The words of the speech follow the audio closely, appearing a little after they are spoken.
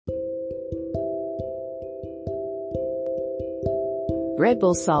Red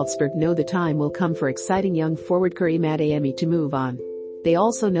Bull Salzburg know the time will come for exciting young forward Karim Adeyemi to move on. They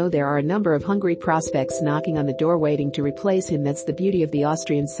also know there are a number of hungry prospects knocking on the door waiting to replace him. That's the beauty of the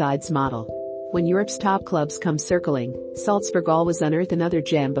Austrian side's model. When Europe's top clubs come circling, Salzburg always unearth another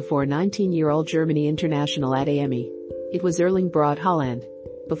gem before 19-year-old Germany international Adeyemi. It was Erling Braut Haaland.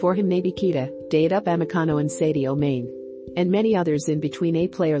 Before him Naby Keita, Dayot Upamecano and Sadio Mane. And many others in between. A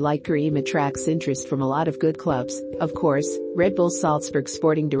player like Karim attracts interest from a lot of good clubs. Of course, Red Bull Salzburg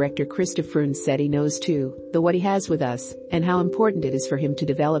sporting director Christoph Freund said he knows too, what he has with us, and how important it is for him to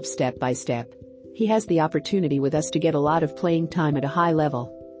develop step by step. He has the opportunity with us to get a lot of playing time at a high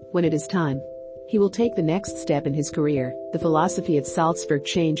level. When it is time, he will take the next step in his career. The philosophy at Salzburg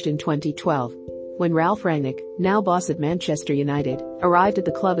changed in 2012. When Ralf Rangnick, now boss at Manchester United, arrived at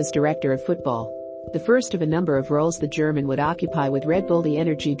the club as director of football. The first of a number of roles the German would occupy with Red Bull, the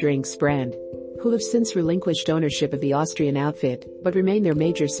energy drinks brand, who have since relinquished ownership of the Austrian outfit, but remain their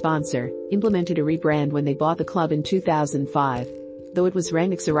major sponsor, implemented a rebrand when they bought the club in 2005. Though it was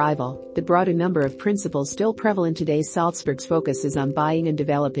Rangnick's arrival that brought a number of principles still prevalent today. Salzburg's focus is on buying and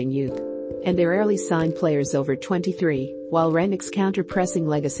developing youth, and they rarely sign players over 23, while Rangnick's counter-pressing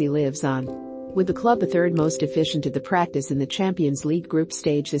legacy lives on. With the club the third most efficient at the practice in the Champions League group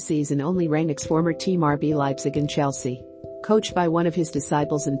stage this season, only Rangnick's former team RB Leipzig and Chelsea, coached by one of his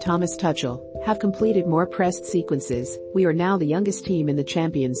disciples and Thomas Tuchel, have completed more pressed sequences. We are now the youngest team in the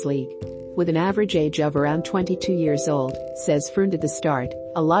Champions League, with an average age of around 22 years old, says Freund. At the start,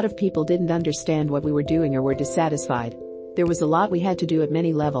 a lot of people didn't understand what we were doing or were dissatisfied. There was a lot we had to do at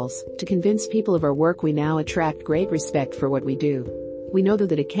many levels to convince people of our work. We now attract great respect for what we do. We know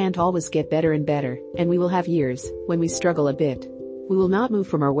that it can't always get better and better, and we will have years when we struggle a bit. We will not move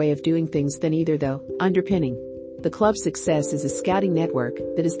from our way of doing things then either, though. Underpinning the club's success is a scouting network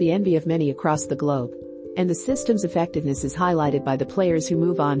that is the envy of many across the globe. And the system's effectiveness is highlighted by the players who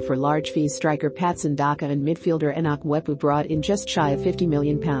move on for large fees. Striker Patson Daka and midfielder Enoch Mwepu brought in just shy of £50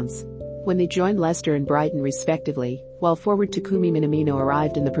 million when they joined Leicester and Brighton respectively, while forward Takumi Minamino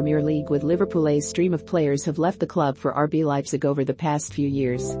arrived in the Premier League with Liverpool. A stream of players have left the club for RB Leipzig over the past few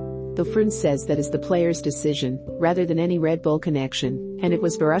years, though Freund says that is the player's decision, rather than any Red Bull connection, and it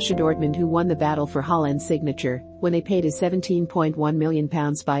was Borussia Dortmund who won the battle for Haaland's signature, when they paid a £17.1 million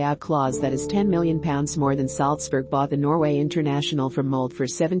buyout clause, that is £10 million more than Salzburg bought the Norway international from Molde for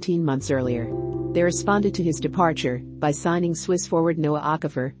 17 months earlier. They responded to his departure by signing Swiss forward Noah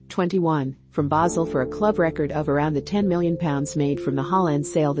Okafor, 21, from Basel for a club record of around the £10 million made from the Haaland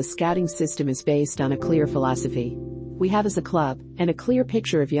sale. The scouting system is based on a clear philosophy. We have as a club, and a clear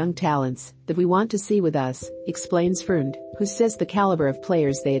picture of young talents that we want to see with us, explains Freund, who says the caliber of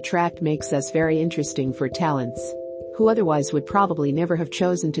players they attract makes us very interesting for talents who otherwise would probably never have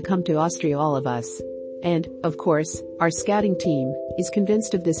chosen to come to Austria. All of us, and, of course, our scouting team, is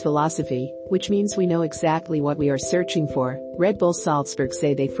convinced of this philosophy, which means we know exactly what we are searching for. Red Bull Salzburg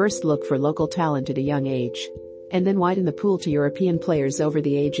say they first look for local talent at a young age, and then widen the pool to European players over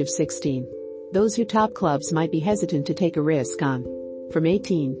the age of 16. Those who top clubs might be hesitant to take a risk on. From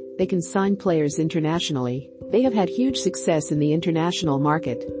 18, they can sign players internationally. They have had huge success in the international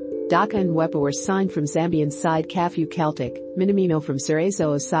market. Daka and Mwepu were signed from Zambian side Cafu Celtic, Minamino from Cerezo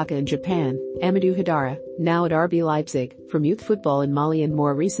Osaka in Japan, Amadou Hadara, now at RB Leipzig, from youth football in Mali, and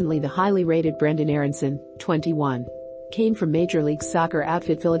more recently the highly rated Brendan Aronson, 21, came from Major League Soccer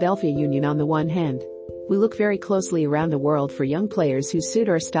outfit Philadelphia Union. On the one hand, we look very closely around the world for young players who suit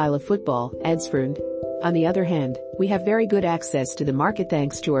our style of football, adds Freund. On the other hand, we have very good access to the market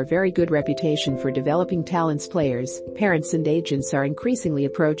thanks to our very good reputation for developing talents. Players, parents and agents are increasingly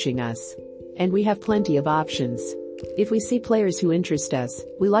approaching us, and we have plenty of options. If we see players who interest us,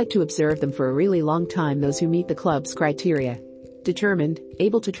 we like to observe them for a really long time. Those who meet the club's criteria, determined,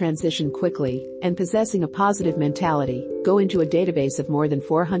 able to transition quickly, and possessing a positive mentality, go into a database of more than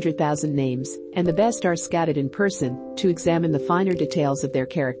 400,000 names, and the best are scouted in person to examine the finer details of their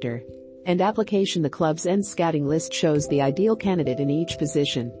character and application. The club's end scouting list shows the ideal candidate in each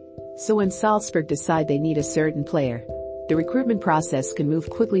position. So when Salzburg decide they need a certain player, the recruitment process can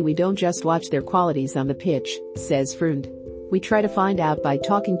move quickly. We don't just watch their qualities on the pitch, says Freund. We try to find out by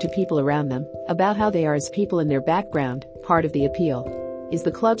talking to people around them about how they are as people and their background. Part of the appeal is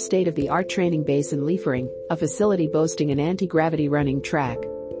the club's state-of-the-art training base in Liefering, a facility boasting an anti-gravity running track,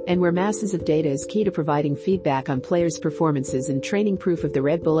 and where masses of data is key to providing feedback on players' performances and training. Proof of the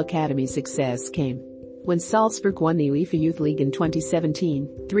Red Bull Academy's success came when Salzburg won the UEFA Youth League in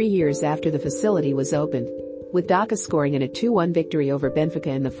 2017, 3 years after the facility was opened, with Daka scoring in a 2-1 victory over Benfica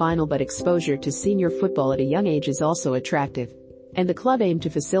in the final. But exposure to senior football at a young age is also attractive. And the club aim to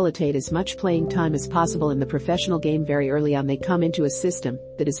facilitate as much playing time as possible in the professional game very early on. They come into a system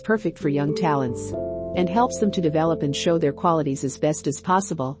that is perfect for young talents and helps them to develop and show their qualities as best as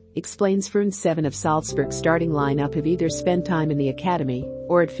possible, explains Frund. 7 of Salzburg's starting lineup have either spent time in the academy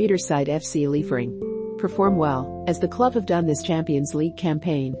or at Feederside FC Liefering. Perform well, as the club have done this Champions League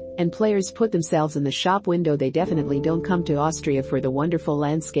campaign, and players put themselves in the shop window. They definitely don't come to Austria for the wonderful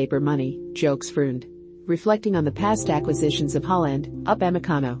landscape or money, jokes Frund. Reflecting on the past acquisitions of Holland,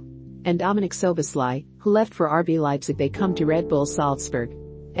 Upamecano and Dominic Szoboszlai, who left for RB Leipzig, they come to Red Bull Salzburg,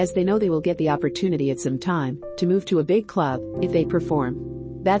 as they know they will get the opportunity at some time to move to a big club if they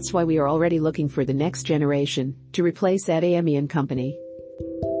perform. That's why we are already looking for the next generation to replace Adeyemi and company.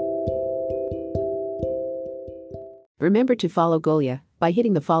 Remember to follow Golia by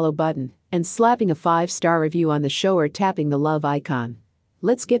hitting the follow button and slapping a 5-star review on the show or tapping the love icon.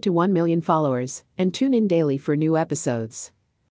 Let's get to 1 million followers and tune in daily for new episodes.